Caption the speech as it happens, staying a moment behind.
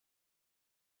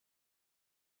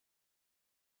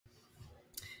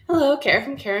Hello, Kara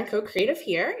from Kara & Co Creative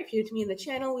here. If you're new to me in the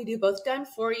channel, we do both done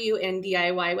for you and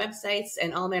DIY websites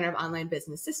and all manner of online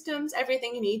business systems,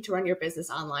 everything you need to run your business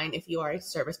online if you are a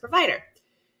service provider.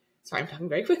 Sorry, I'm talking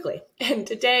very quickly. And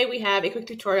today we have a quick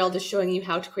tutorial just showing you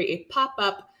how to create a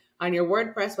pop-up on your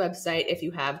WordPress website if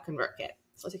you have ConvertKit.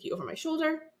 So I'll take you over my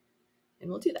shoulder and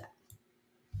we'll do that.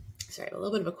 Sorry, I have a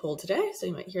little bit of a cold today, so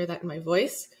you might hear that in my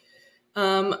voice.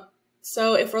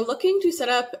 So if we're looking to set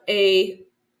up a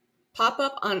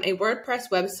pop-up on a WordPress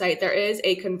website, there is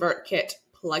a ConvertKit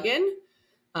plugin.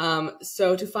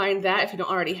 So to find that, if you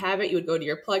don't already have it, you would go to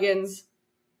your plugins,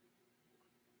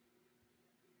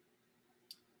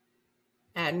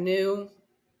 add new,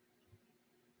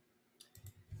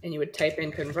 and you would type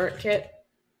in ConvertKit.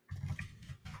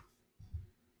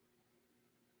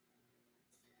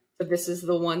 So this is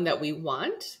the one that we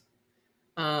want.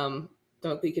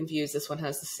 Don't be confused. This one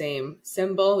has the same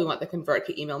symbol. We want the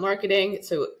ConvertKit email marketing.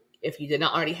 So if you did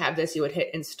not already have this, you would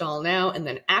hit install now and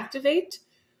then activate.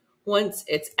 Once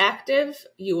it's active,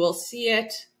 you will see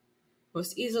it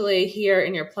most easily here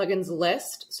in your plugins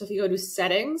list. So if you go to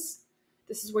settings,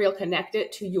 this is where you'll connect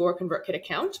it to your ConvertKit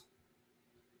account.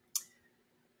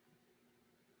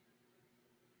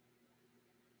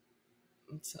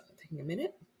 So taking a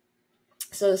minute.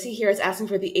 So see here, it's asking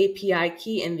for the API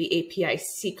key and the API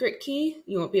secret key.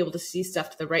 You won't be able to see stuff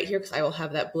to the right here because I will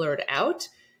have that blurred out.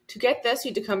 To get this,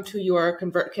 you need to come to your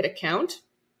ConvertKit account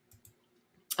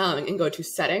and go to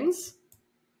settings.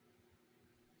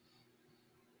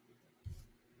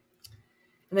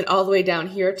 And then all the way down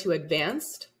here to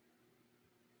advanced.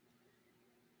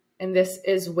 And this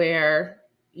is where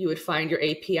you would find your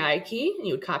API key and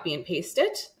you would copy and paste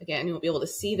it. Again, you won't be able to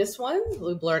see this one,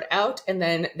 it'll be blurred out. And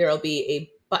then there'll be a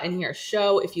button here,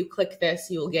 show. If you click this,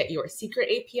 you will get your secret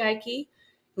API key.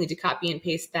 You need to copy and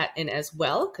paste that in as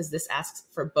well because this asks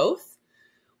for both.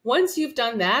 Once you've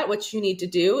done that, what you need to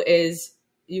do is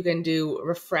you can do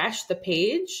refresh the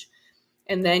page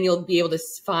and then you'll be able to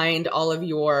find all of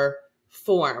your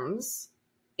forms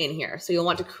in here. So you'll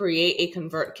want to create a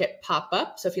ConvertKit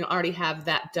pop-up. So if you don't already have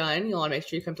that done, you'll want to make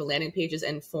sure you come to landing pages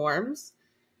and forms,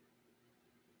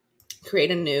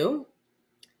 create a new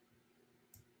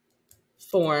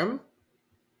form,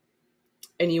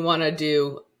 and you want to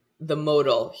do the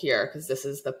modal here because this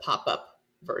is the pop-up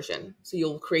version. So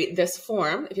you'll create this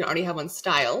form if you don't already have one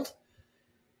styled.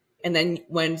 And then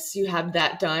once you have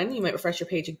that done, you might refresh your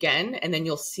page again, and then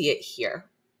you'll see it here.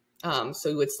 So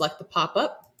you would select the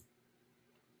pop-up.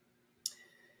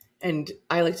 And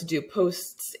I like to do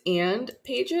posts and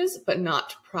pages, but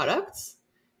not products.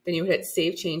 Then you would hit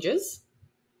Save Changes.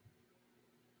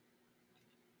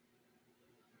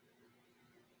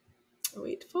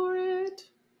 Wait for it.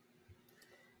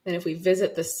 Then if we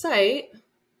visit the site,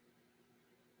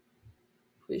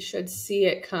 we should see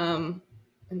it come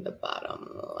in the bottom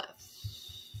left.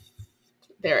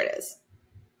 There it is.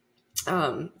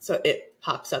 So it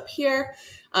pops up here.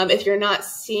 If you're not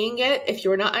seeing it, if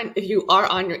you are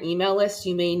on your email list,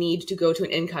 you may need to go to an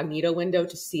incognito window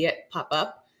to see it pop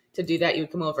up. To do that, you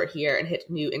would come over here and hit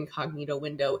new incognito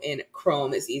window in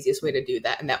Chrome is the easiest way to do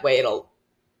that. And that way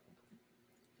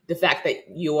the fact that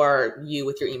you are you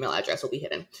with your email address will be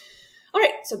hidden. All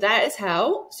right, so that is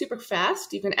how, super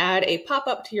fast, you can add a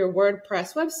pop-up to your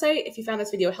WordPress website. If you found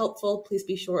this video helpful, please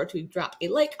be sure to drop a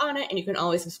like on it, and you can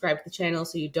always subscribe to the channel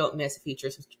so you don't miss future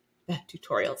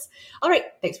tutorials. All right,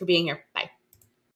 thanks for being here. Bye.